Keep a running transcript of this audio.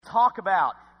talk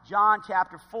about John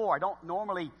chapter 4. I don't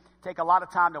normally take a lot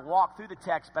of time to walk through the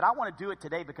text, but I want to do it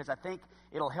today because I think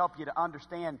it'll help you to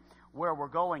understand where we're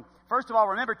going. First of all,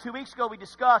 remember 2 weeks ago we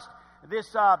discussed this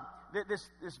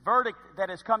verdict that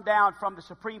has come down from the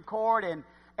Supreme Court,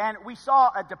 and we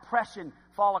saw a depression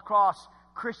fall across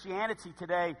Christianity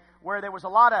today, where there was a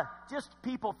lot of just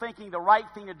people thinking the right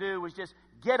thing to do was just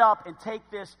get up and take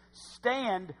this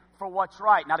stand for what's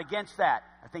right, not against that.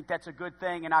 I think that's a good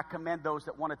thing, and I commend those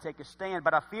that want to take a stand.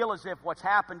 But I feel as if what's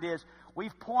happened is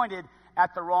we've pointed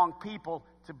at the wrong people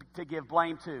to give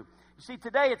blame to. You see,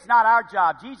 today it's not our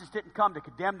job. Jesus didn't come to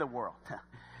condemn the world.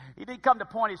 He didn't come to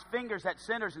point his fingers at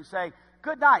sinners and say,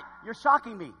 "Good night, you're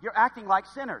shocking me. You're acting like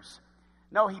sinners."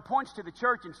 No, he points to the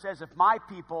church and says, "If my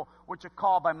people, which are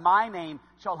called by my name,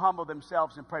 shall humble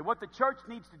themselves and pray." What the church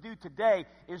needs to do today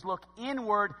is look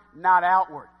inward, not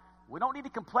outward. We don't need to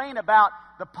complain about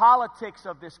the politics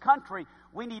of this country.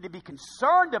 We need to be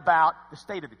concerned about the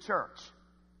state of the church.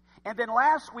 And then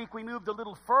last week we moved a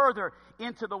little further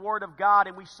into the Word of God,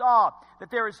 and we saw that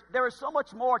there is so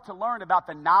much more to learn about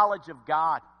the knowledge of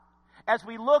God. As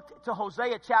we looked to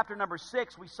Hosea chapter number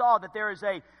 6, we saw that there is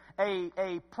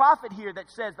a prophet here that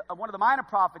says, one of the minor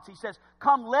prophets, he says,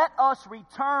 "Come, let us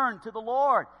return to the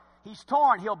Lord. He's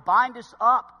torn, he'll bind us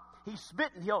up. He's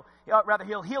smitten, he'll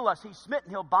heal us. He's smitten,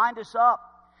 he'll bind us up."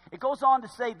 It goes on to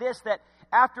say this, that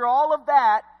after all of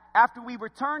that, after we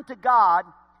return to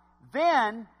God,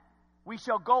 then we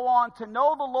shall go on to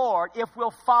know the Lord if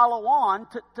we'll follow on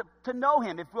to know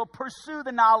Him, if we'll pursue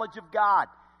the knowledge of God.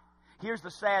 Here's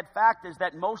the sad fact is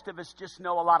that most of us just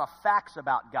know a lot of facts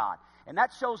about God. And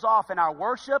that shows off in our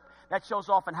worship. That shows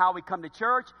off in how we come to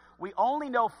church. We only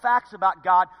know facts about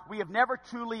God. We have never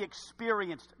truly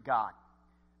experienced God.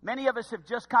 Many of us have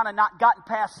just kind of not gotten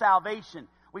past salvation.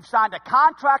 We've signed a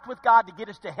contract with God to get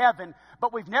us to heaven,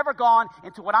 but we've never gone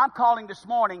into what I'm calling this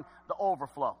morning the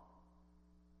overflow.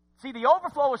 See, the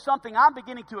overflow is something I'm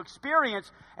beginning to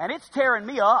experience, and it's tearing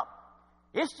me up.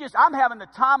 It's just, I'm having the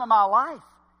time of my life.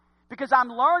 Because I'm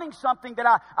learning something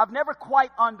that I've never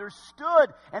quite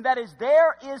understood, and that is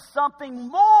there is something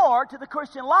more to the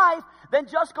Christian life than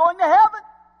just going to heaven.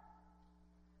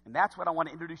 And that's what I want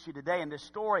to introduce you today in this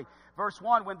story. Verse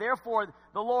 1, "When therefore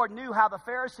the Lord knew how the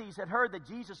Pharisees had heard that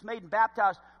Jesus made and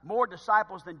baptized more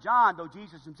disciples than John, though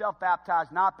Jesus himself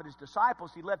baptized not but his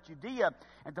disciples, he left Judea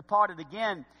and departed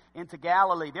again into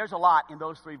Galilee." There's a lot in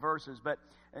those 3 verses, but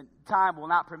time will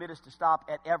not permit us to stop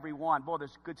at every one. Boy,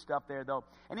 there's good stuff there, though.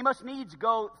 "And he must needs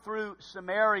go through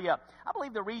Samaria." I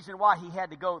believe the reason why he had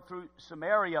to go through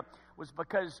Samaria was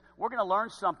because we're going to learn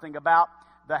something about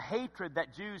the hatred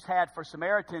that Jews had for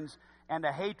Samaritans and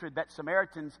the hatred that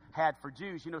Samaritans had for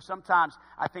Jews. You know, sometimes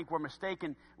I think we're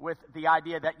mistaken with the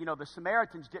idea that, the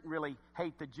Samaritans didn't really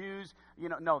hate the Jews.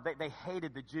 No, they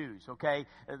hated the Jews, okay?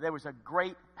 There was a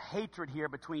great hatred here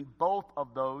between both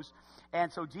of those.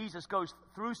 And so Jesus goes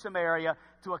through Samaria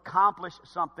to accomplish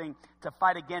something to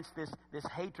fight against this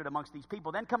hatred amongst these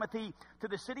people. "Then cometh he to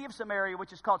the city of Samaria,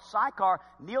 which is called Sychar,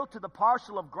 near to the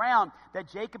parcel of ground that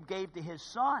Jacob gave to his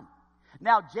son.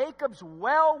 Now Jacob's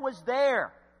well was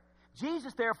there.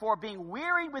 Jesus, therefore, being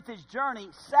wearied with his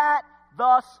journey, sat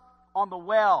thus on the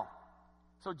well."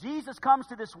 So Jesus comes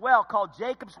to this well called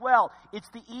Jacob's well. It's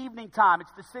the evening time.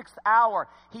 It's the 6th hour.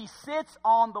 He sits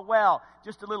on the well.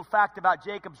 Just a little fact about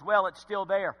Jacob's well, it's still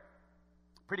there.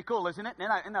 Pretty cool, isn't it?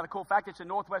 Isn't that a cool fact? It's in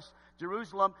northwest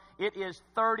Jerusalem. It is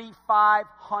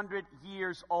 3,500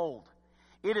 years old.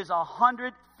 It is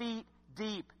 100 feet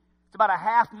deep. It's about a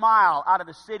half mile out of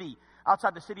the city,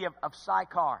 outside the city of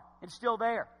Sychar. It's still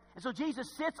there. And so Jesus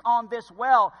sits on this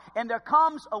well, and there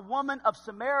comes a woman of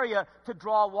Samaria to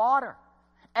draw water.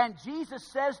 And Jesus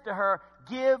says to her,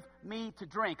 "Give me to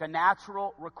drink," a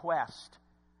natural request.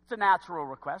 It's a natural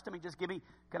request. Just give me,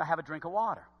 can I have a drink of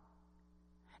water?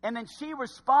 And then she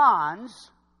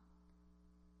responds,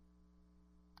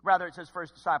 rather it says for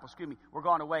his disciples, "We're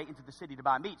going away into the city to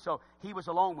buy meat." So he was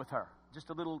alone with her. Just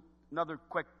another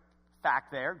quick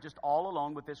fact there, just all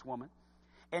alone with this woman.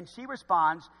 And she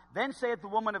responds, "Then saith the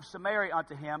woman of Samaria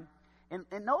unto him," and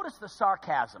notice the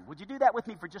sarcasm. Would you do that with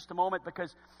me for just a moment?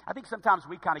 Because I think sometimes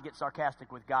we kind of get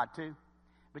sarcastic with God too.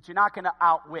 But you're not going to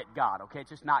outwit God, okay?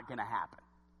 It's just not going to happen.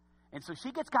 And so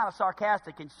she gets kind of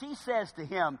sarcastic, and she says to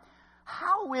him,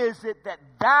 "How is it that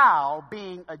thou,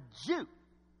 being a Jew,"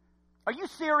 are you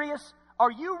serious?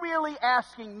 Are you really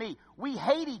asking me? We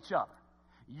hate each other.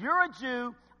 You're a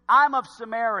Jew, I'm of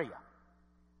Samaria.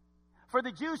 "For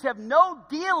the Jews have no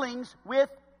dealings with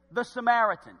the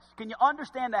Samaritans." Can you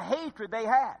understand the hatred they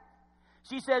had?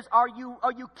 She says, are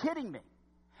you kidding me?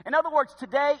 In other words,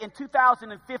 today in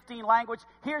 2015 language,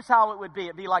 here's how it would be.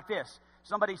 It'd be like this.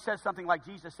 somebody says something like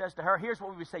Jesus says to her, here's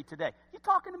what we would say today. You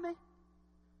talking to me?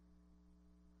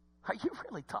 Are you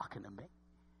really talking to me?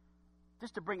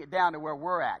 Just to bring it down to where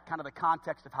we're at, kind of the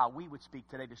context of how we would speak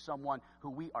today to someone who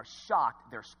we are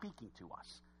shocked they're speaking to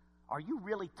us. Are you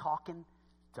really talking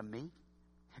to me?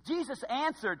 Jesus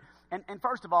answered, and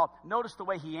first of all, notice the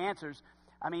way he answers.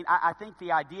 I mean, I think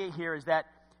the idea here is that,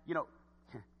 you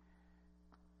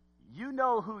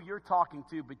know who you're talking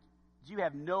to, but you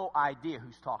have no idea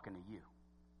who's talking to you.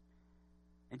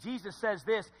 And Jesus says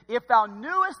this, if thou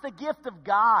knewest the gift of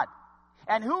God,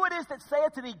 and who it is that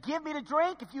saith to thee, give me to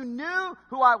drink, if you knew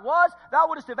who I was, thou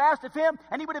wouldst have asked of him,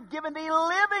 and he would have given thee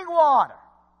living water.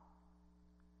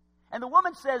 And the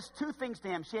woman says two things to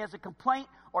him. She has a complaint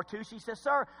or two. She says,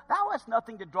 sir, thou hast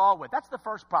nothing to draw with. That's the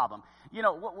first problem. You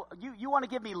want to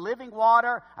give me living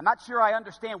water? I'm not sure I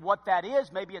understand what that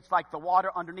is. Maybe it's like the water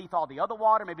underneath all the other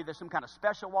water. Maybe there's some kind of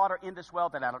special water in this well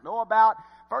that I don't know about.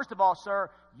 First of all, sir,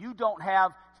 you don't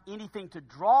have anything to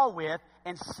draw with.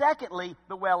 And secondly,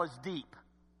 the well is deep.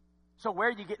 So where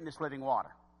are you getting this living water?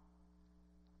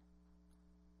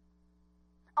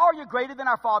 Are you greater than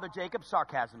our father Jacob?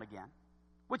 Sarcasm again.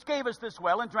 Which gave us this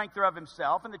well and drank thereof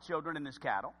himself and the children and his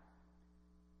cattle.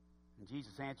 And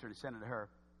Jesus answered and said unto her,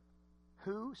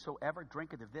 whosoever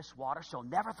drinketh of this water shall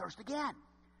never thirst again.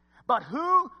 But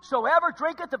whosoever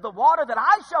drinketh of the water that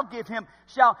I shall give him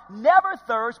shall never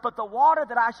thirst, but the water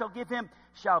that I shall give him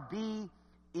shall be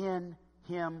in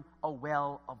him a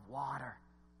well of water.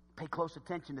 Pay close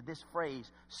attention to this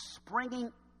phrase,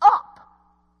 springing up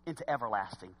into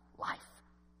everlasting life.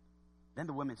 Then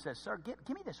the woman says, sir, give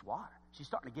me this water. She's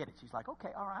starting to get it. She's like, okay,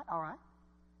 all right.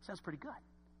 Sounds pretty good.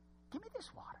 Give me this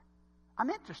water. I'm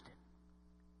interested.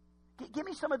 Give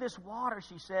me some of this water,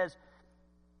 she says,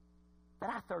 that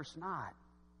I thirst not,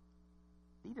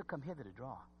 neither come hither to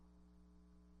draw.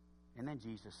 And then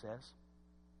Jesus says,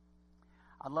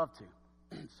 I'd love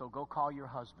to. So go call your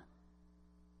husband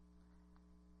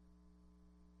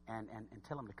and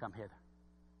tell him to come hither.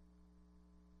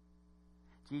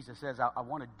 Jesus says, I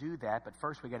want to do that, but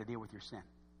first we got to deal with your sin.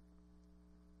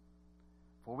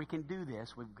 Before we can do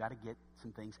this, we've got to get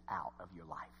some things out of your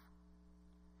life.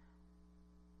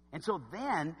 And so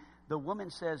then the woman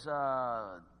says,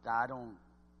 I don't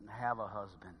have a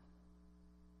husband.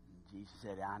 And Jesus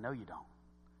said, I know you don't.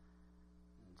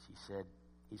 And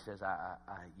he says,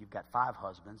 you've got 5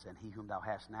 husbands, and he whom thou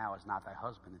hast now is not thy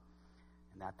husband.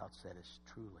 And that thou saidest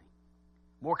truly.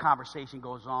 More conversation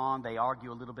goes on. They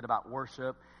argue a little bit about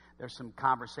worship. There's some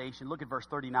conversation. Look at verse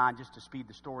 39 just to speed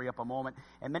the story up a moment.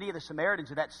 And many of the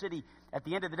Samaritans of that city, at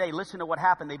the end of the day, listen to what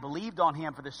happened. They believed on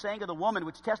him for the saying of the woman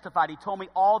which testified, he told me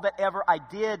all that ever I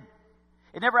did.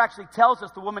 It never actually tells us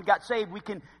the woman got saved. We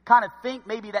can kind of think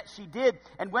maybe that she did.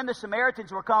 And when the Samaritans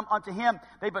were come unto him,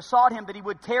 they besought him that he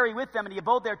would tarry with them. And he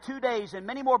abode there 2 days. And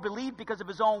many more believed because of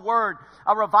his own word.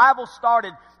 A revival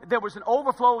started. There was an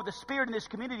overflow of the Spirit in this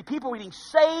community. People were getting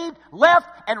saved left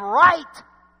and right.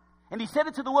 And he said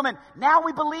it to the woman, now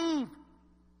we believe.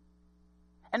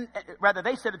 And rather,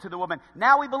 they said it to the woman,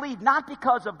 now we believe, not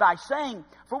because of thy saying,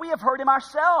 for we have heard him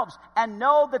ourselves, and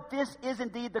know that this is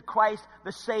indeed the Christ,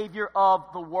 the Savior of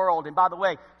the world. And by the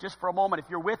way, just for a moment, if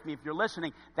you're with me, if you're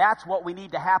listening, that's what we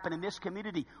need to happen in this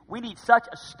community. We need such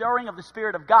a stirring of the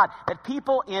Spirit of God that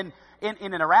people in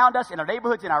and around us, in our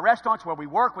neighborhoods, in our restaurants where we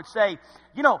work would say,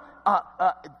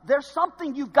 there's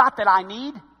something you've got that I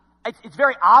need. It's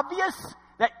very obvious.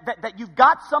 That you've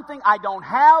got something I don't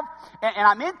have, and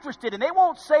I'm interested. And they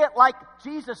won't say it like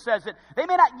Jesus says it. They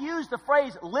may not use the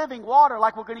phrase living water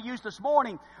like we're going to use this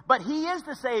morning, but he is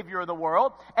the Savior of the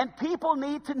world, and people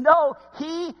need to know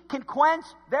he can quench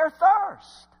their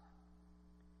thirst.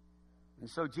 And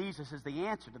so Jesus is the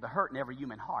answer to the hurt in every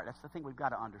human heart. That's the thing we've got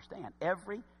to understand.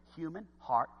 Every human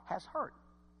heart has hurt,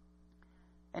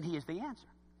 and he is the answer.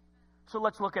 So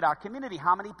let's look at our community.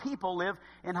 How many people live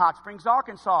in Hot Springs,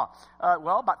 Arkansas?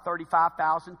 About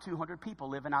 35,200 people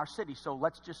live in our city. So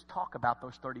let's just talk about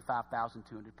those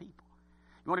 35,200 people.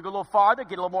 You want to go a little farther,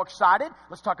 get a little more excited?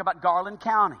 Let's talk about Garland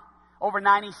County. Over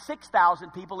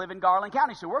 96,000 people live in Garland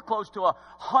County. So we're close to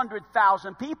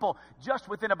 100,000 people just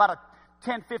within about a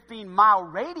 10, 15-mile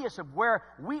radius of where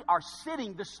we are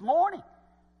sitting this morning.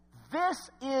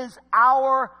 This is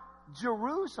our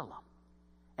Jerusalem.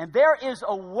 And there is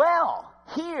a well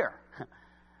here.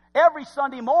 Every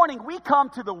Sunday morning we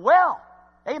come to the well.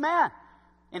 Amen.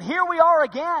 And here we are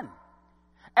again.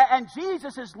 And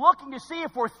Jesus is looking to see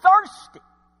if we're thirsty.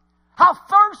 How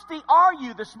thirsty are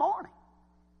you this morning?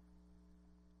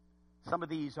 Some of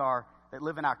these that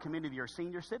live in our community are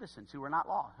senior citizens who are not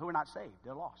lost, who are not saved.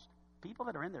 They're lost. People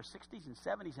that are in their 60s and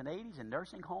 70s and 80s in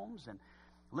nursing homes and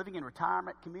living in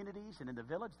retirement communities and in the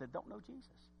village that don't know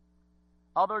Jesus.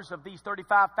 Others of these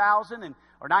 35,000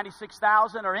 or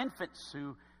 96,000 are infants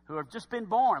who have just been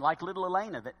born, like little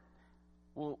Elena, that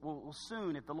will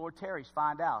soon, if the Lord tarries,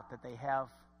 find out that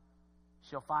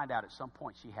she'll find out at some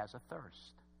point she has a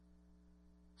thirst.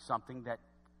 Something that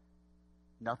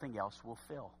nothing else will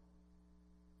fill.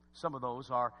 Some of those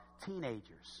are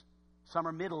teenagers. Some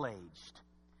are middle-aged.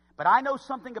 But I know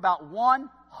something about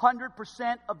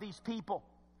 100% of these people.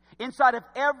 Inside of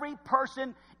every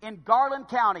person in Garland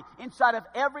County, inside of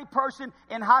every person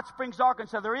in Hot Springs,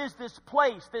 Arkansas, there is this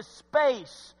place, this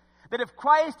space, that if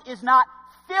Christ is not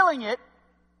filling it,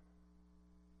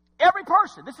 every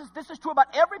person, this is true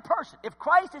about every person, if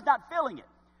Christ is not filling it.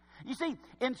 You see,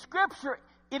 in Scripture,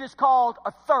 it is called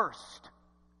a thirst.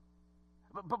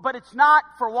 But it's not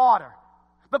for water.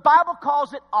 The Bible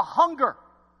calls it a hunger.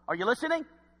 Are you listening?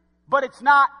 But it's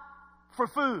not for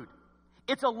food.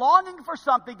 It's a longing for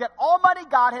something that Almighty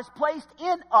God has placed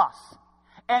in us.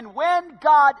 And when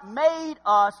God made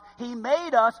us, He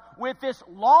made us with this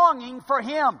longing for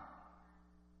Him.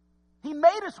 He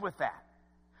made us with that.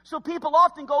 So people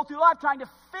often go through life trying to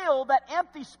fill that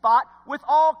empty spot with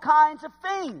all kinds of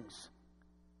things.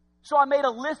 So I made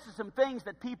a list of some things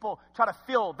that people try to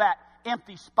fill that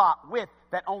empty spot with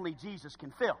that only Jesus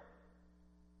can fill.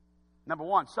 Number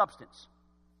one, substance.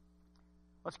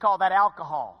 Let's call that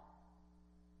alcohol.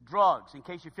 Drugs. In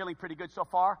case you're feeling pretty good so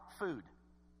far, food.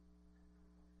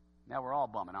 Now we're all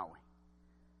bumming, aren't we?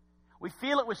 We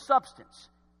feel it with substance.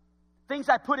 Things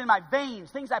I put in my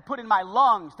veins, things I put in my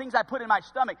lungs, things I put in my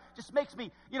stomach, just makes me,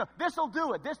 this will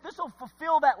do it. This will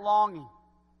fulfill that longing.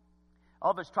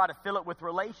 Others try to fill it with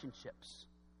relationships.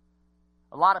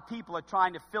 A lot of people are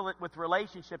trying to fill it with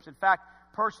relationships. In fact,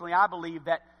 personally, I believe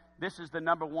that this is the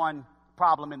number one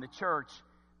problem in the church.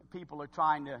 People are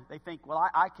they think, well,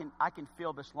 I can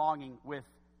fill this longing with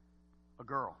a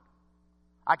girl.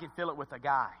 I can fill it with a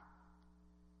guy.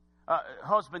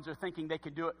 Husbands are thinking they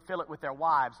can fill it with their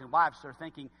wives, and wives are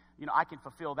thinking, I can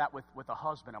fulfill that with a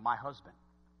husband or my husband.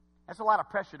 That's a lot of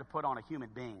pressure to put on a human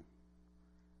being.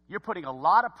 You're putting a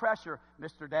lot of pressure,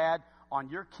 Mr. Dad, on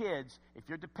your kids if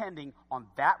you're depending on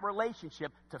that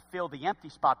relationship to fill the empty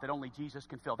spot that only Jesus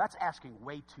can fill. That's asking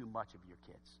way too much of your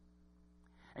kids.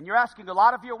 And you're asking a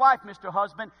lot of your wife, Mr.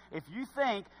 Husband, if you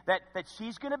think that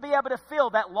she's going to be able to fill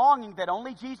that longing that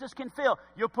only Jesus can fill,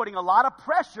 you're putting a lot of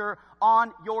pressure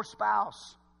on your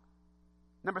spouse.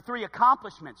 Number three,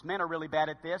 accomplishments. Men are really bad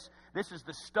at this. This is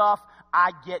the stuff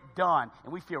I get done.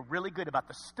 And we feel really good about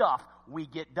the stuff we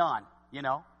get done,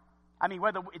 I mean,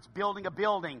 whether it's building a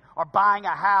building or buying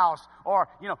a house or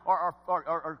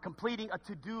completing a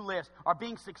to-do list or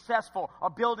being successful or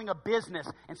building a business.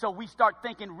 And so we start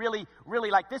thinking really,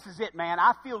 really like, this is it, man.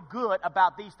 I feel good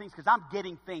about these things because I'm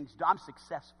getting things done. I'm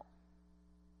successful.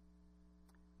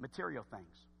 Material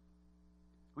things.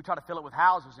 We try to fill it with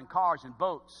houses and cars and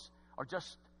boats or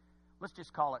let's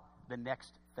just call it the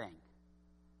next thing.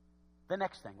 The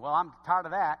next thing. Well, I'm tired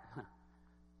of that.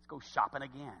 Let's go shopping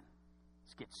again.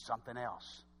 Let's get something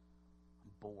else.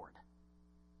 I'm bored.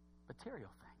 Material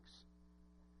things.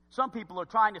 Some people are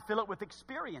trying to fill it with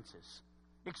experiences.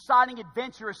 Exciting,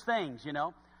 adventurous things,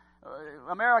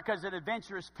 America's an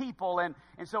adventurous people, and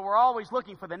so we're always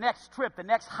looking for the next trip, the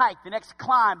next hike, the next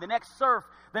climb, the next surf,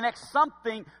 the next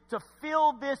something to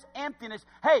fill this emptiness.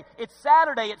 Hey, it's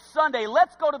Saturday, it's Sunday,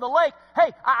 let's go to the lake.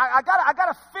 Hey, I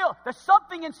gotta feel, there's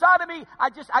something inside of me, I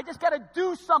just gotta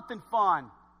do something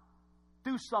fun.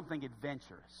 Do something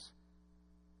adventurous.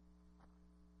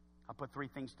 I'll put three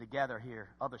things together here.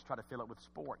 Others try to fill it with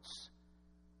sports,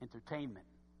 entertainment,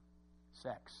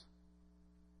 sex.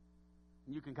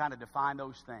 And you can kind of define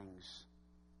those things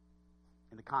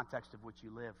in the context of which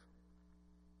you live.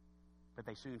 But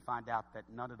they soon find out that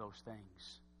none of those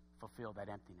things fulfill that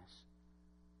emptiness.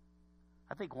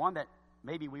 I think one that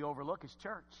maybe we overlook is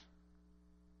church.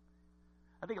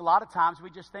 I think a lot of times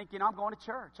we just think, I'm going to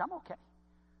church. I'm okay.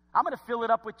 I'm going to fill it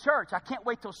up with church. I can't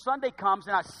wait till Sunday comes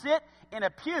and I sit in a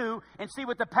pew and see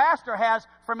what the pastor has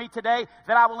for me today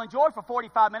that I will enjoy for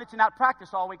 45 minutes and not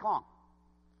practice all week long.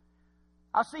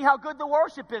 I'll see how good the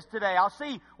worship is today. I'll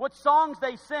see what songs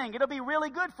they sing. It'll be really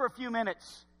good for a few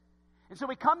minutes. And so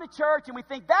we come to church and we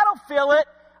think, that'll fill it.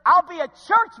 I'll be a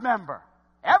church member.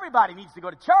 Everybody needs to go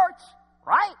to church,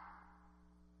 right?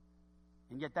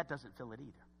 And yet that doesn't fill it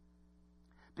either.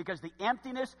 Because the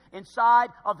emptiness inside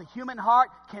of the human heart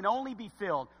can only be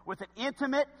filled with an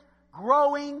intimate,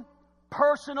 growing,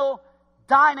 personal,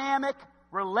 dynamic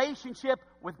relationship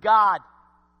with God.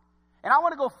 And I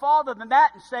want to go farther than that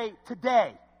and say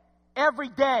today, every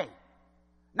day,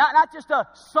 Not just a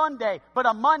Sunday, but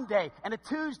a Monday and a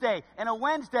Tuesday and a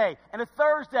Wednesday and a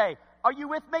Thursday. Are you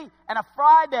with me? And a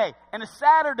Friday and a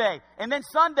Saturday and then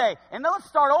Sunday. And then let's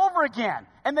start over again.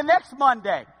 And the next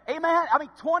Monday. Amen?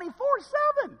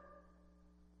 24/7.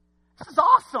 This is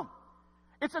awesome.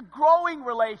 It's a growing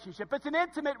relationship. It's an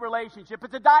intimate relationship.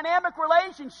 It's a dynamic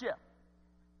relationship.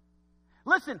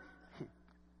 Listen,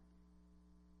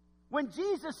 when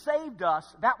Jesus saved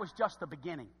us, that was just the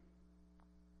beginning.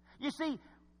 You see,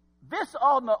 this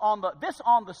on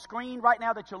the screen right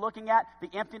now that you're looking at, the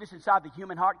emptiness inside the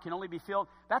human heart can only be filled.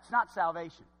 That's not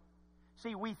salvation.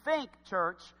 See, we think,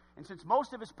 church, and since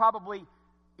most of us probably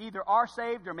either are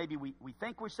saved or maybe we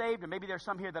think we're saved, or maybe there's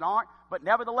some here that aren't, but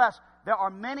nevertheless, there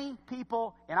are many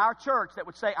people in our church that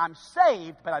would say, I'm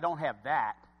saved, but I don't have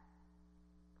that.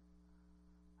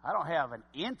 I don't have an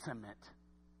intimate,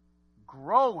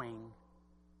 growing,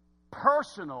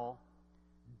 personal,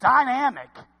 dynamic.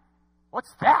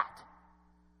 What's that?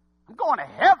 I'm going to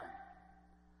heaven.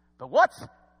 But what's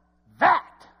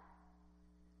that?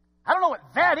 I don't know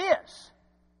what that is.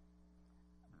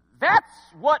 That's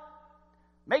what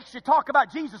makes you talk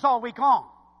about Jesus all week long.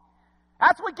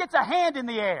 That's what gets a hand in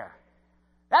the air.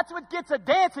 That's what gets a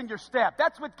dance in your step.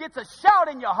 That's what gets a shout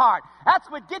in your heart. That's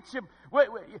what gets you,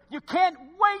 you can't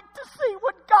wait to see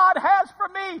what God has for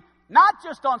me. Not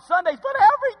just on Sundays, but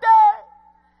every day.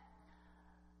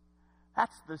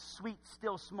 That's the sweet,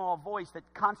 still, small voice that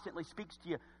constantly speaks to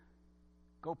you.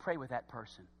 Go pray with that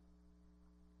person.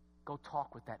 Go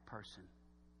talk with that person.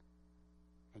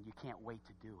 And you can't wait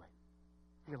to do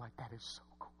it. You're like, that is so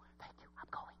cool. Thank you. I'm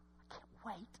going. I can't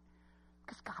wait.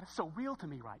 Because God is so real to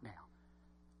me right now.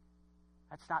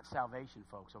 That's not salvation,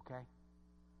 folks, okay?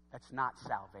 That's not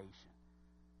salvation.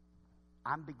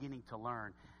 I'm beginning to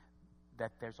learn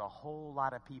that there's a whole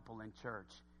lot of people in church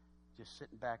just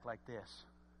sitting back like this.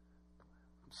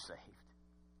 I'm saved.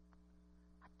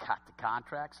 I got the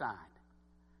contract signed.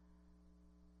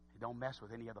 Don't mess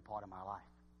with any other part of my life.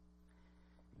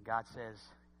 And God says,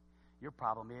 your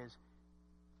problem is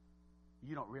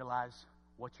you don't realize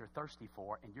what you're thirsty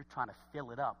for, and you're trying to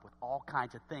fill it up with all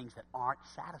kinds of things that aren't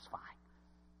satisfying.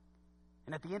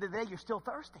 And at the end of the day, you're still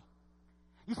thirsty.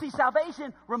 You see,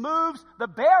 salvation removes the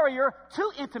barrier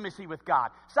to intimacy with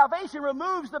God. Salvation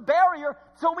removes the barrier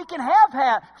so we can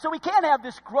have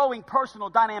this growing, personal,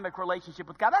 dynamic relationship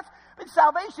with God.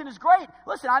 Salvation is great.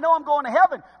 Listen, I know I'm going to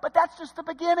heaven, but that's just the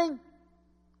beginning.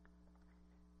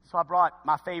 So I brought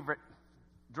my favorite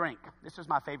drink. This is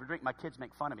my favorite drink. My kids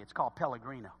make fun of me. It's called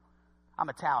Pellegrino. I'm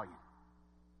Italian.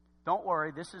 Don't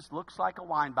worry, looks like a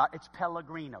wine bottle. It's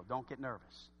Pellegrino. Don't get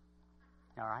nervous.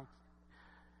 All right?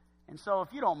 And so,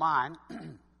 if you don't mind,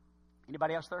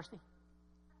 anybody else thirsty?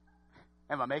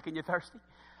 Am I making you thirsty?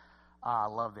 I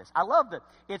love this. I love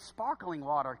it's sparkling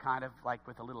water, kind of like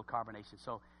with a little carbonation.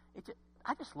 So,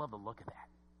 I just love the look of that.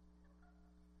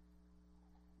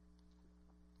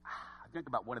 I drink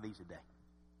about one of these a day.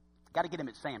 Got to get them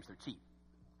at Sam's. They're cheap.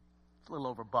 It's a little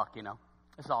over $1, you know.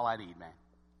 That's all I need, man.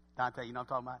 Dante, you know what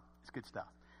I'm talking about? It's good stuff.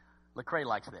 Lecrae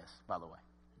likes this, by the way.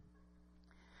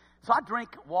 So I drink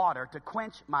water to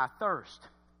quench my thirst.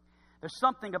 There's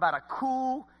something about a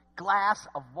cool glass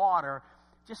of water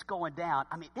just going down.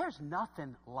 There's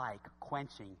nothing like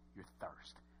quenching your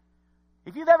thirst.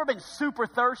 If you've ever been super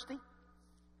thirsty,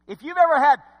 if you've ever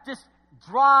had just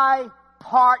dry,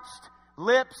 parched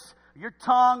lips, your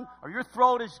tongue or your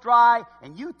throat is dry,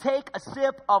 and you take a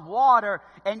sip of water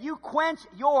and you quench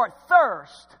your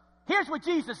thirst, here's what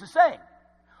Jesus is saying.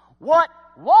 What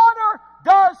water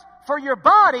does for your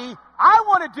body, I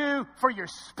want to do for your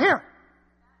spirit.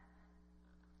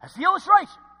 That's the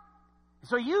illustration.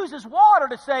 So he uses water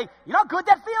to say, you know how good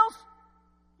that feels?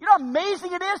 You know how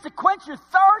amazing it is to quench your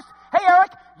thirst? Hey,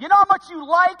 Eric, you know how much you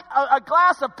like a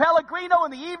glass of Pellegrino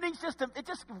in the evenings? It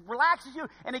just relaxes you,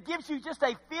 and it gives you just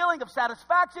a feeling of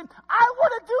satisfaction. I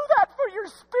want to do that for your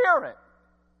spirit.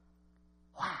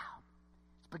 Wow.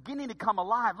 Beginning to come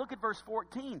alive. Look at verse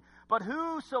 14. But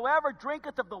whosoever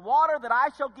drinketh of the water that I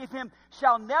shall give him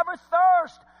shall never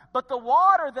thirst, but the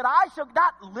water that I shall,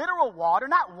 not literal water,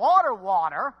 not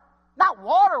water,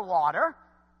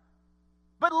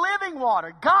 but living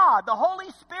water, God, the Holy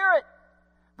Spirit,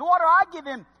 the water I give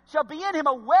him shall be in him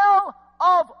a well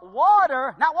of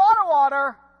water, not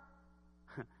water,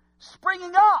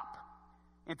 springing up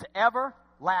into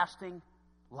everlasting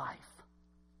life.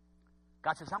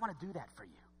 God says, I want to do that for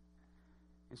you.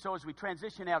 And so as we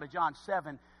transition now to John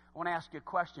 7, I want to ask you a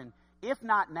question. If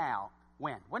not now,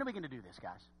 when? When are we going to do this,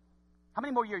 guys? How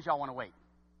many more years y'all want to wait?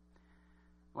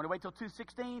 You want to wait till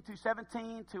 2:16,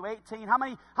 2:17, 2:18? How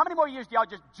many more years do y'all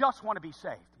just want to be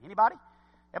saved? Anybody?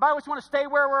 Everybody just want to stay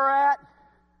where we're at?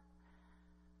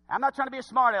 I'm not trying to be a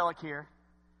smart aleck here.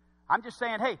 I'm just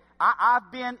saying, hey,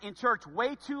 I've been in church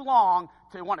way too long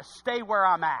to want to stay where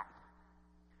I'm at.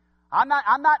 I'm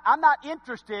not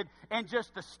interested in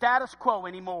just the status quo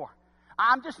anymore.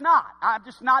 I'm just not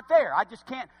there. I just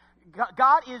can't.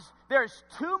 There's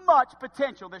too much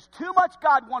potential. There's too much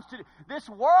God wants to do. This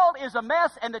world is a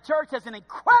mess, and the church has an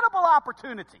incredible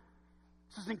opportunity.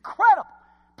 This is incredible.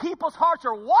 People's hearts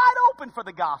are wide open for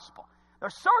the gospel. They're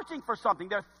searching for something.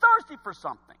 They're thirsty for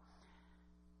something.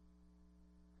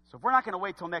 So if we're not going to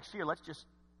wait till next year, let's just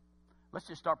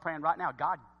start praying right now.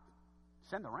 God,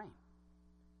 send the rain.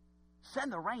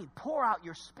 Send the rain. Pour out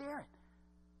your Spirit.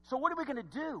 So what are we going to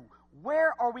do?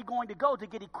 Where are we going to go to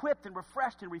get equipped and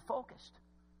refreshed and refocused?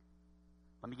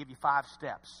 Let me give you 5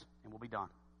 steps, and we'll be done.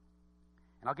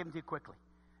 And I'll give them to you quickly.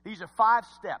 These are 5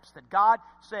 steps that God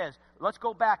says. Let's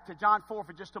go back to John 4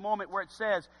 for just a moment, where it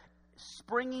says,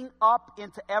 springing up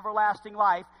into everlasting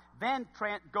life. Then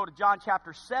go to John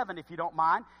chapter 7, if you don't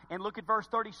mind, and look at verse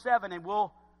 37, and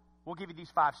we'll give you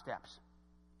these 5 steps.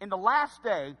 In the last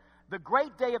day, the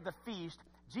great day of the feast,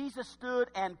 Jesus stood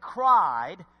and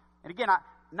cried. And again,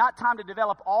 not time to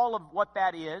develop all of what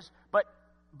that is, but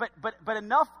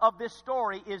enough of this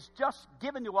story is just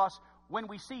given to us when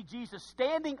we see Jesus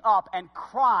standing up and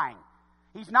crying.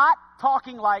 He's not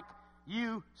talking like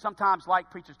you sometimes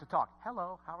like preachers to talk.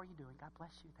 Hello, how are you doing? God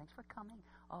bless you. Thanks for coming.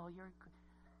 Oh, you're...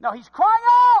 No, he's crying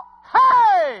out,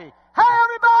 hey,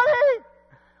 everybody,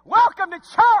 welcome to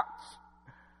church.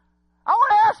 I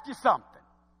want to ask you something.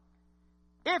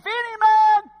 If any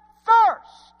man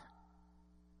thirst,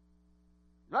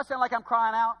 do I sound like I'm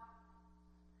crying out?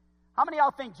 How many of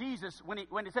y'all think Jesus, when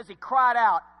it says he cried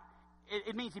out,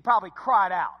 it means he probably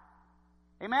cried out?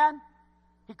 Amen?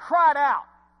 He cried out.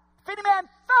 If any man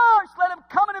thirst, let him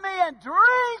come unto me and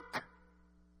drink.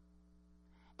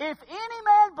 If any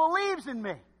man believes in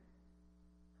me,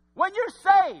 when you're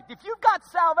saved, if you've got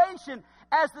salvation,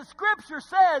 as the Scripture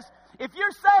says, if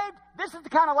you're saved, this is the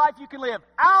kind of life you can live.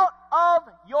 Out of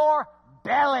your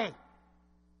belly.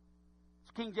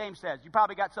 As King James says. You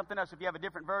probably got something else. If you have a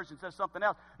different version, it says something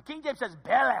else. The King James says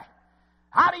belly.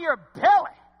 Out of your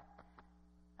belly,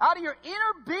 out of your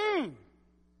inner being,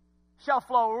 shall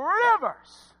flow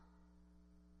rivers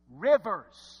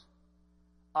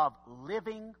of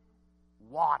living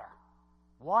water.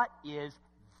 What is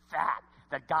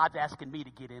that God's asking me to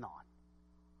get in on?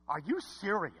 Are you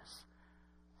serious?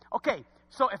 Okay,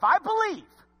 so if I believe,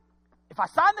 if I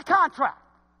sign the contract,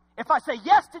 if I say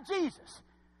yes to Jesus,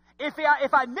 if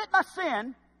I admit my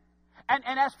sin and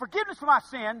ask forgiveness for my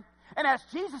sin and ask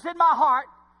Jesus in my heart,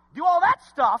 do all that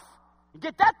stuff and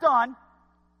get that done,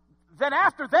 then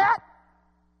after that,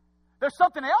 there's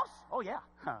something else? Oh, yeah.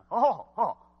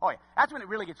 Oh, yeah. That's when it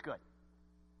really gets good.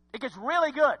 It gets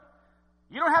really good.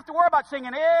 You don't have to worry about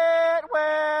singing, it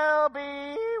will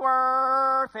be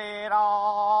worth it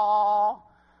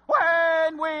all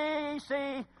when we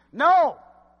see. No.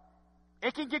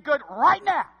 It can get good right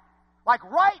now. Like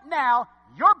right now,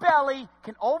 your belly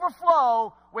can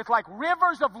overflow with like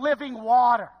rivers of living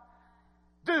water.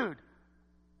 Dude,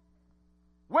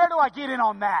 where do I get in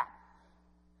on that?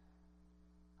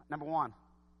 Number 1,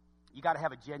 you got to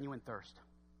have a genuine thirst.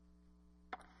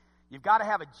 You've got to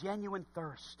have a genuine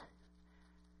thirst.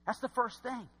 That's the first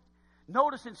thing.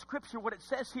 Notice in Scripture what it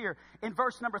says here in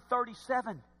verse number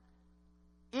 37.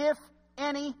 If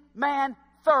any man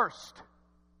thirst.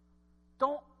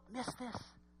 Don't miss this. This is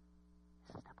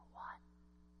number 1.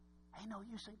 Ain't no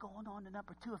use in going on to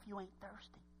number 2 if you ain't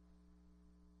thirsty.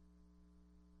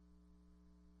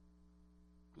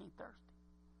 You ain't thirsty.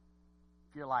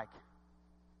 If you're like,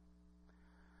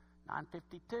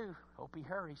 9:52, hope he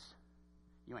hurries.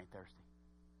 You ain't thirsty.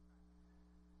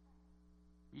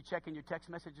 You checking your text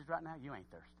messages right now? You ain't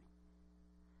thirsty.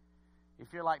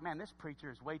 If you're like, man, this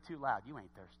preacher is way too loud, you ain't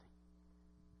thirsty.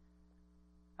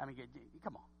 I mean,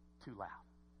 come on, too loud.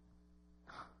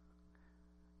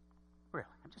 Really,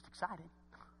 I'm just excited.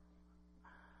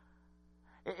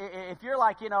 If you're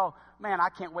like, man, I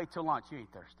can't wait till lunch, you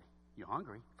ain't thirsty. You're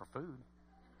hungry for food.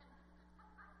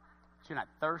 But you're not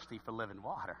thirsty for living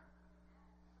water.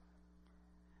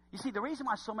 You see, the reason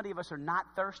why so many of us are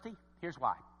not thirsty, here's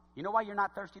why. You know why you're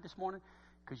not thirsty this morning?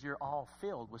 Because you're all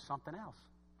filled with something else.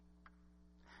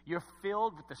 You're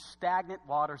filled with the stagnant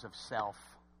waters of self.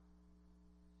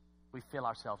 We fill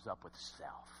ourselves up with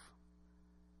self.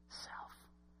 Self.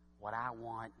 What I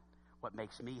want, what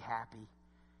makes me happy.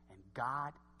 And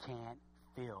God can't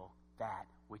fill that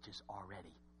which is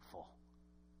already full.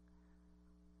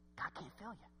 God can't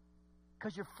fill you.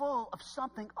 Because you're full of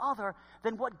something other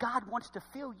than what God wants to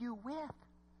fill you with.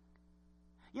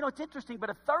 You know, it's interesting, but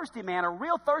a thirsty man, a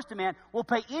real thirsty man, will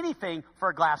pay anything for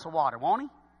a glass of water, won't he?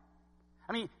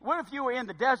 I mean, what if you were in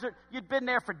the desert, you'd been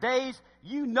there for days,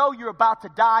 you know you're about to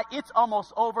die, it's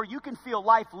almost over, you can feel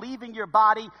life leaving your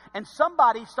body, and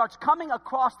somebody starts coming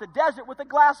across the desert with a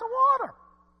glass of water.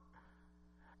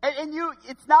 And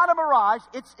it's not a mirage,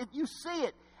 you see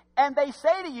it. And they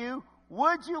say to you,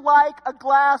 would you like a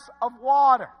glass of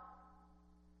water?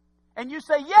 And you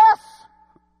say, yes.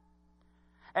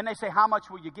 And they say, how much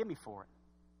will you give me for it?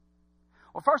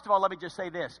 Well, first of all, let me just say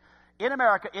this. In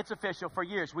America, it's official. For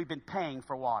years, we've been paying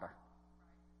for water.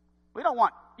 We don't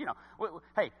want,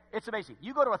 hey, it's amazing.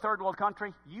 You go to a third world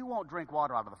country, you won't drink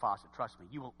water out of the faucet. Trust me.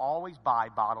 You will always buy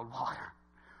bottled water.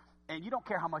 And you don't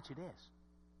care how much it is.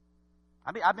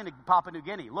 I mean, I've been to Papua New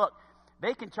Guinea. Look,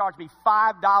 they can charge me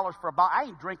 $5 for a bottle. I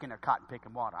ain't drinking their cotton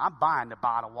picking water. I'm buying the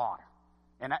bottled water.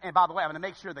 And by the way, I'm going to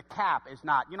make sure the cap is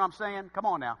not, you know what I'm saying? Come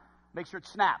on now. Make sure it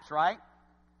snaps, right?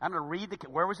 I'm going to read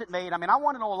where was it made? I mean, I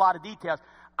want to know a lot of details.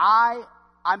 I'm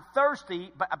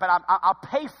thirsty, but I'll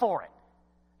pay for it.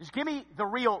 Just give me the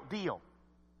real deal.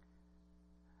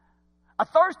 A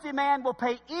thirsty man will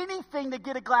pay anything to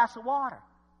get a glass of water.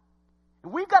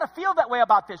 And we've got to feel that way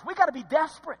about this. We've got to be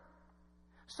desperate.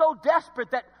 So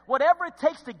desperate that whatever it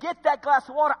takes to get that glass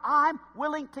of water, I'm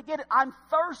willing to get it. I'm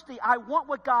thirsty. I want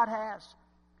what God has.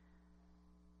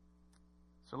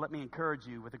 So let me encourage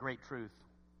you with a great truth.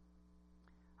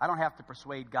 I don't have to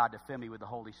persuade God to fill me with the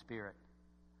Holy Spirit.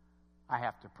 I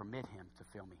have to permit Him to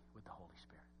fill me with the Holy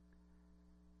Spirit.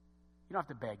 You don't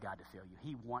have to beg God to fill you.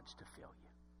 He wants to fill you.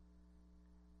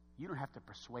 You don't have to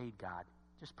persuade God.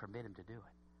 Just permit Him to do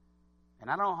it. And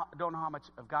I don't know how much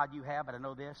of God you have, but I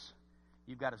know this.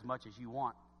 You've got as much as you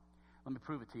want. Let me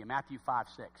prove it to you. Matthew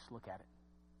 5:6. Look at it.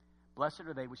 Blessed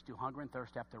are they which do hunger and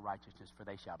thirst after righteousness, for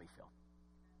they shall be filled.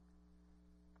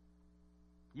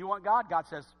 You want God? God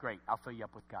says, great, I'll fill you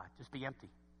up with God. Just be empty.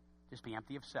 Just be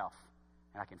empty of self,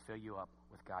 and I can fill you up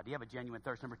with God. Do you have a genuine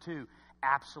thirst? Number 2,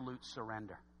 absolute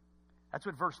surrender. That's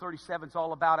what verse 37 is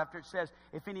all about after it says,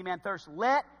 if any man thirst,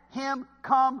 let him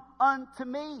come unto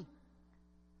me.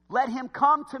 Let him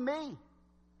come to me.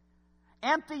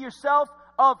 Empty yourself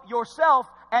of yourself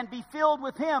and be filled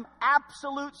with Him.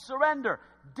 Absolute surrender.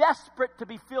 Desperate to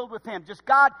be filled with Him. Just,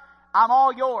 God, I'm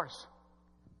all yours.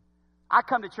 I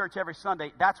come to church every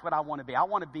Sunday. That's what I want to be. I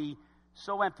want to be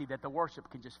so empty that the worship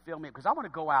can just fill me. Because I want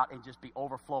to go out and just be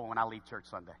overflowing when I leave church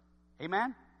Sunday.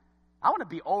 Amen? I want to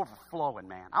be overflowing,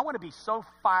 man. I want to be so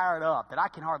fired up that I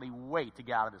can hardly wait to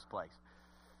get out of this place.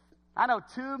 I know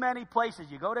too many places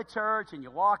you go to church and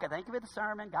you walk, and thank you for the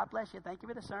sermon. God bless you. Thank you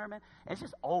for the sermon. And it's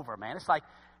just over, man. It's like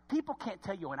people can't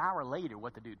tell you an hour later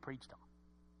what the dude preached on.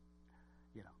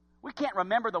 You know, we can't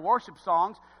remember the worship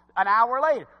songs an hour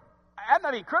later. I'm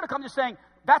not being critical. I'm just saying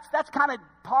that's kind of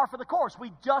par for the course.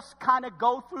 We just kind of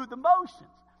go through the motions.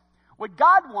 What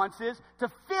God wants is to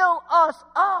fill us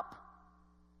up.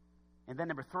 And then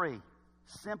number 3,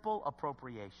 simple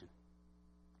appropriation.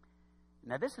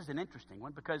 Now, this is an interesting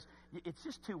one because it's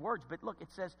just 2 words. But look, it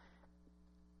says,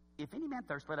 if any man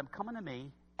thirst, let him come unto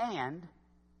me and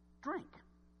drink.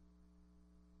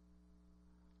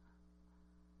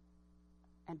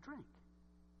 And drink.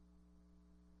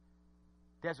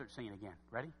 Desert scene again.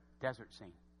 Ready? Desert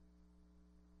scene.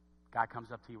 God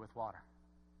comes up to you with water.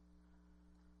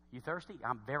 You thirsty?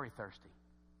 I'm very thirsty.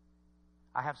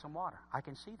 I have some water. I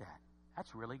can see that.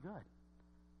 That's really good.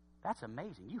 That's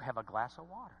amazing. You have a glass of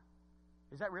water.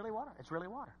 Is that really water? It's really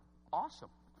water. Awesome.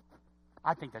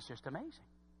 I think that's just amazing.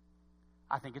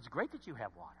 I think it's great that you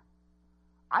have water.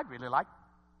 I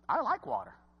like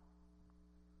water.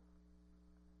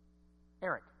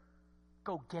 Eric,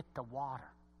 go get the water.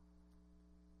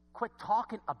 Quit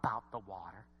talking about the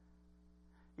water.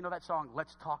 You know that song,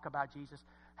 Let's Talk About Jesus?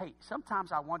 Hey,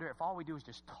 sometimes I wonder if all we do is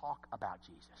just talk about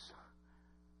Jesus.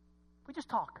 We just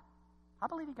talk. I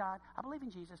believe in God. I believe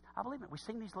in Jesus. I believe in it. We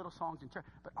sing these little songs in church.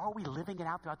 But are we living it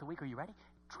out throughout the week? Are you ready?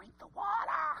 Drink the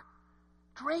water.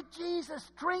 Drink Jesus.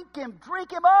 Drink Him.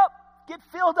 Drink Him up. Get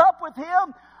filled up with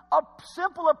Him. A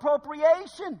simple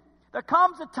appropriation. There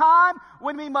comes a time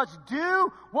when we must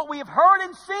do what we have heard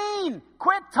and seen.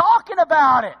 Quit talking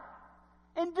about it.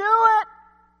 And do it.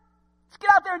 Let's get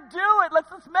out there and do it.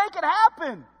 Let's make it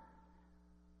happen.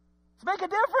 Let's make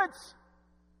a difference.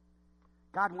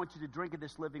 God wants you to drink of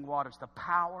this living water. It's the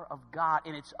power of God,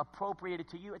 and it's appropriated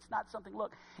to you. It's not something,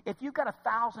 look, if you've got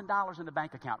 $1,000 in the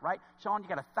bank account, right? Sean, you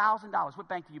got $1,000. What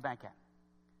bank do you bank at?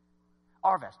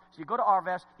 Arvest. So you go to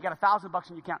Arvest, you got $1,000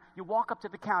 in your account. You walk up to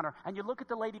the counter, and you look at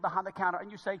the lady behind the counter,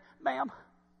 and you say, ma'am,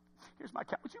 here's my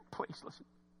account. Would you please listen?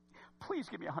 Please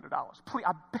give me $100. Please,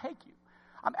 I beg you.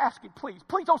 I'm asking, please.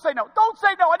 Please don't say no. Don't say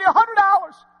no. I need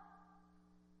 $100.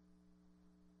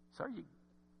 sir,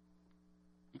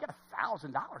 you got $1,000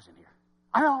 in here.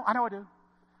 I know I do.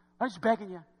 I'm just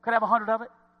begging you. Could I have 100 of it?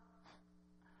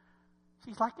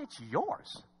 She's like, it's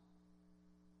yours.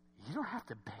 You don't have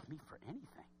to beg me for anything.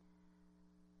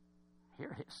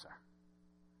 Here it is, sir.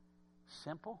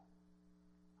 Simple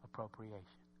appropriation.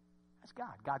 That's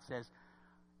God. God says,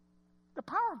 the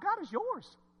power of God is yours.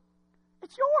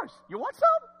 It's yours. You want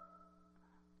some?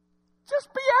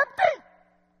 Just be empty.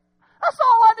 That's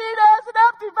all I need is an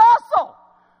empty vessel.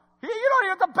 You don't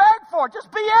even have to beg for it.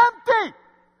 Just be empty.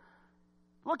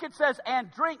 Look, it says, and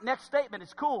drink. Next statement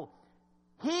is cool.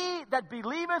 He that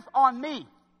believeth on me.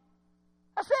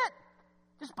 That's it.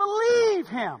 Just believe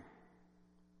him.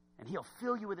 And he'll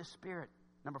fill you with his Spirit.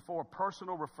 Number 4,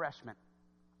 personal refreshment.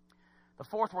 The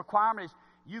fourth requirement is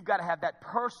you've got to have that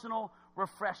personal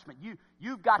refreshment.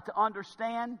 You've got to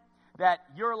understand that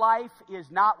your life is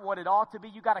not what it ought to be.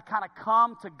 You've got to kind of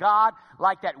come to God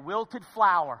like that wilted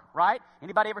flower, right?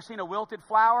 Anybody ever seen a wilted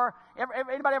flower?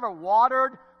 Anybody ever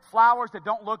watered flowers that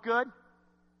don't look good?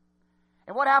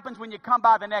 And what happens when you come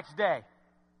by the next day?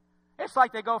 It's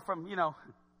like they go from, the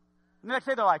next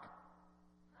day they're like,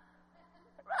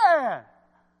 man,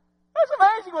 that's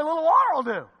amazing what a little water will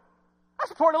do. I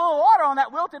just poured a little water on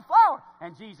that wilted flower.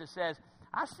 And Jesus says,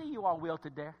 I see you all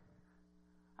wilted there.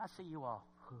 I see you all.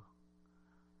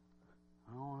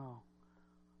 Oh, no.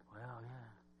 Well,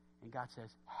 yeah. And God says,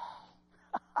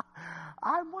 hey,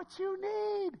 I'm what you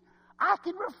need. I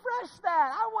can refresh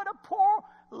that. I want to pour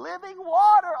living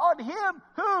water on him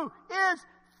who is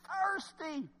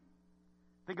thirsty.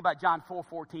 Think about John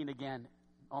 4:14 again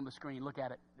on the screen. Look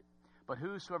at it. But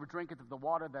whosoever drinketh of the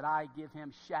water that I give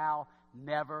him shall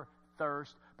never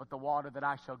thirst, but the water that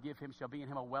I shall give him shall be in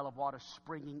him a well of water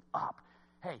springing up.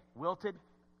 Hey, wilted,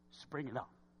 springing up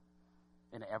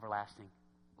in an everlasting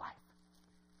life.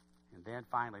 And then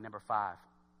finally, number 5,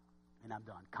 and I'm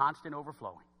done. Constant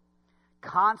overflowing.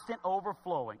 Constant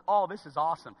overflowing. Oh, this is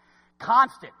awesome.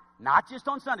 Constant, not just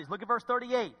on Sundays. Look at verse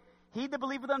 38. He that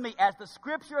believeth on me, as the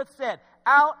scripture hath said,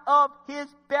 out of his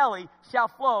belly shall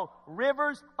flow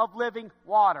rivers of living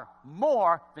water,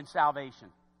 more than salvation.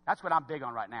 That's what I'm big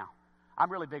on right now.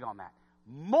 I'm really big on that.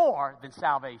 More than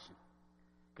salvation.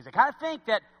 Because I kind of think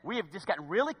that we have just gotten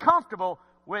really comfortable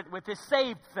with this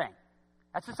saved thing.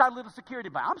 That's just our little security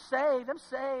blanket. I'm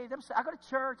saved. I go to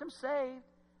church. I'm saved.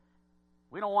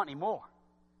 We don't want any more.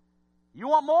 You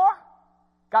want more?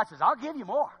 God says, I'll give you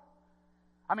more.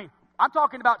 I mean, I'm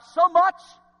talking about so much.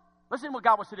 Listen to what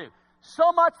God wants to do.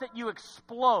 So much that you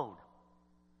explode.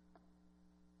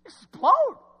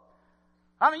 Explode.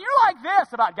 I mean, you're like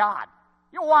this about God.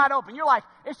 You're wide open. You're like,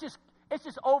 it's just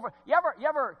over. You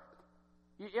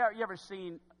ever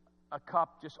seen a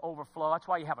cup just overflow? That's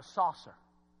why you have a saucer,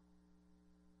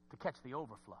 to catch the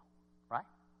overflow, right?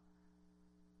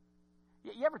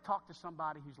 You ever talk to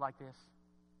somebody who's like this?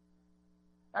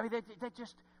 I mean, they're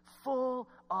just full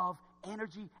of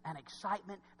energy and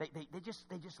excitement. They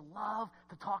just love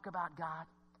to talk about God.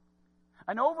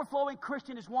 An overflowing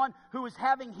Christian is one who is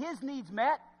having his needs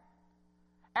met,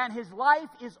 and his life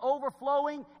is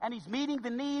overflowing, and he's meeting the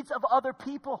needs of other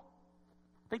people.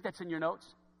 I think that's in your notes.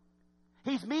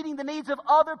 He's meeting the needs of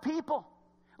other people.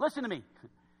 Listen to me.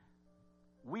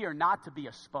 We are not to be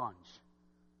a sponge.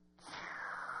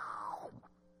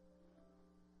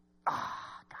 I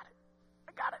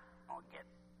got it.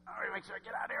 All right, make sure I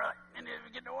get out of here. And if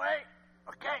we get away.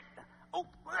 Okay. Oh,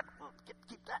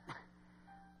 keep that.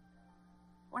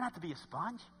 We're not to be a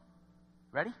sponge.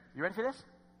 Ready? You ready for this?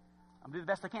 I'm going to do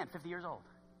the best I can. 50 years old.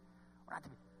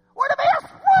 We're to be a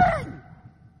spring.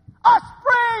 A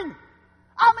spring.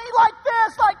 I mean, like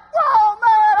this. Like, whoa,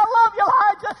 man, I love you,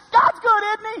 Elijah. God's good,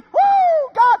 isn't he? Woo,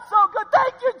 God's so good.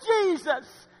 Thank you,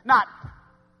 Jesus. Not,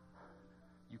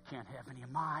 you can't have any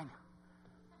of mine.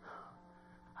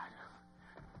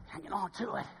 Hanging on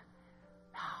to it.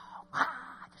 No.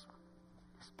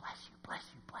 Just bless you.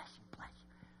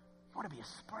 You want to be a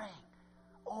spring.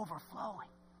 Overflowing.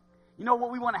 You know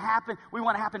what we want to happen? We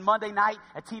want to happen Monday night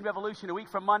at Teen Revolution, a week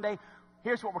from Monday.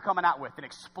 Here's what we're coming out with, an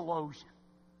explosion.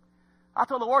 I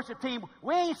told the worship team,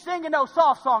 we ain't singing no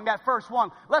soft song, that first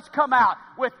one. Let's come out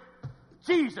with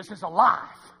Jesus is alive.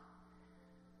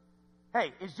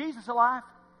 Hey, is Jesus alive?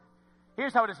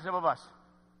 Here's how it is to some of us.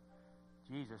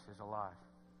 Jesus is alive.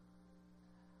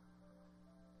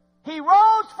 He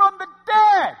rose from the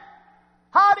dead.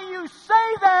 How do you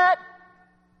say that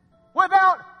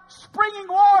without springing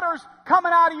waters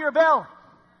coming out of your belly?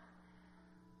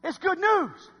 It's good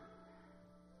news.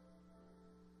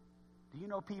 Do you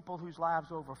know people whose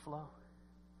lives overflow?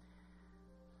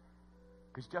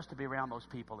 Because just to be around those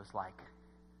people is like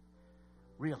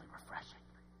really refreshing.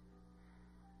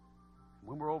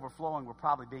 when we're overflowing, we're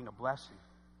probably being a blessing.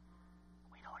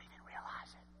 We don't even realize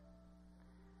it.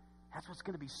 That's what's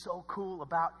going to be so cool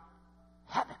about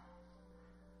heaven.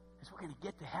 Is we're going to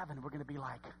get to heaven and we're going to be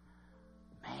like,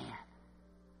 man,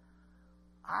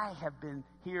 I have been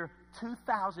here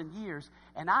 2,000 years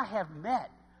and I have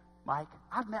met, Mike,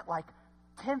 I've met like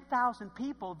 10,000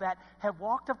 people that have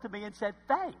walked up to me and said,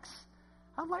 thanks.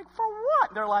 I'm like, for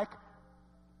what? They're like,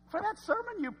 for that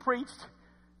sermon you preached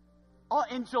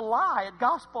in July at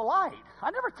Gospel Light.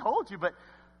 I never told you, but,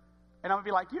 and I'm going to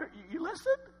be like, you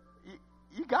listened?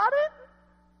 You got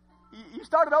it? You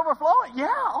started overflowing? Yeah.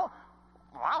 Oh,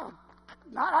 wow.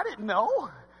 I didn't know.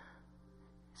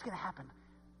 It's going to happen.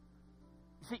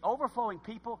 You see, overflowing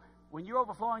people, when you're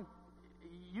overflowing,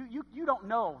 you don't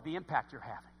know the impact you're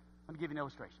having. Let me give you an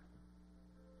illustration.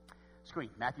 Screen,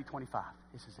 Matthew 25.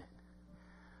 This is it.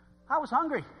 I was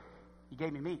hungry. You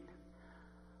gave me meat.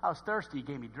 I was thirsty. You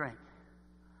gave me drink.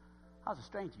 I was a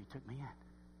stranger. You took me in.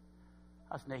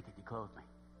 I was naked. You clothed me.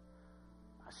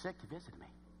 I was sick. You visited me.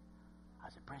 I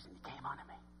was in prison. You came unto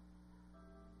me.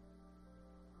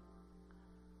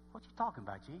 What you talking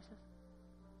about, Jesus?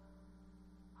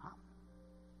 Huh?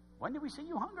 When did we see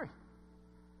you hungry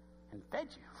and fed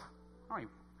you? I can't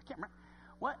remember.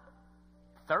 What?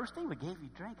 Thirsty? We gave you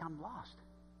drink. I'm lost.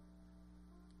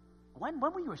 When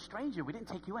were you a stranger? We didn't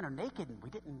take you in, or naked, and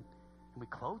we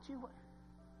clothed you?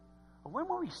 Or when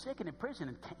were we sick and in prison?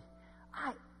 And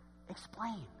I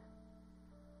explain.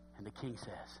 And the king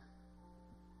says,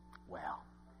 well,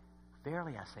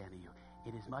 verily I say unto you,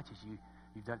 inasmuch as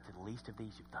you've done it to the least of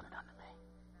these, you've done it unto me.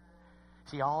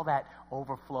 See, all that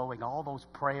overflowing, all those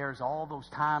prayers, all those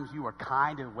times you were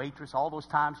kind to the waitress, all those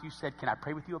times you said, can I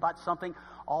pray with you about something?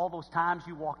 All those times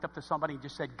you walked up to somebody and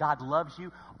just said, God loves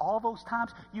you. All those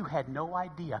times you had no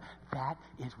idea that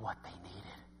is what they needed.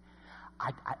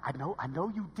 I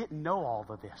know you didn't know all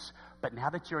of this, but now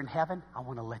that you're in heaven, I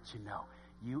want to let you know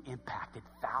you impacted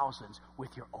thousands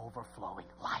with your overflowing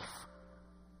life.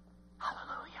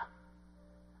 Hallelujah.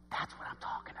 That's what I'm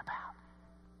talking about.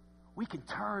 We can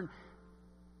turn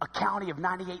a county of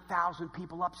 98,000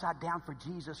 people upside down for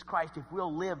Jesus Christ if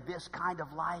we'll live this kind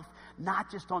of life,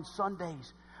 not just on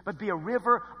Sundays, but be a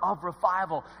river of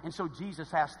revival. And so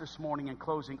Jesus asked this morning in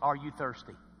closing, are you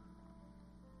thirsty?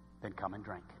 Then come and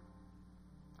drink.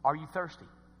 Are you thirsty,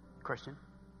 Christian?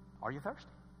 Are you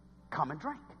thirsty? Come and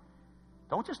drink.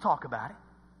 Don't just talk about it.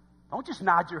 Don't just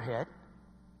nod your head.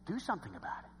 Do something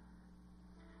about it.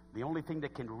 The only thing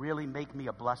that can really make me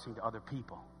a blessing to other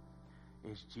people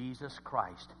is Jesus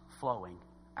Christ flowing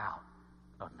out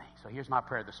of me. So here's my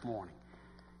prayer this morning.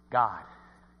 God,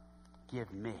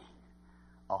 give me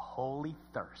a holy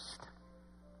thirst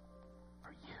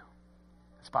for you.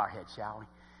 Let's bow our heads, shall we?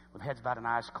 With heads bowed and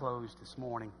eyes closed this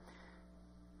morning.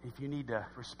 If you need to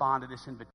respond to this invitation,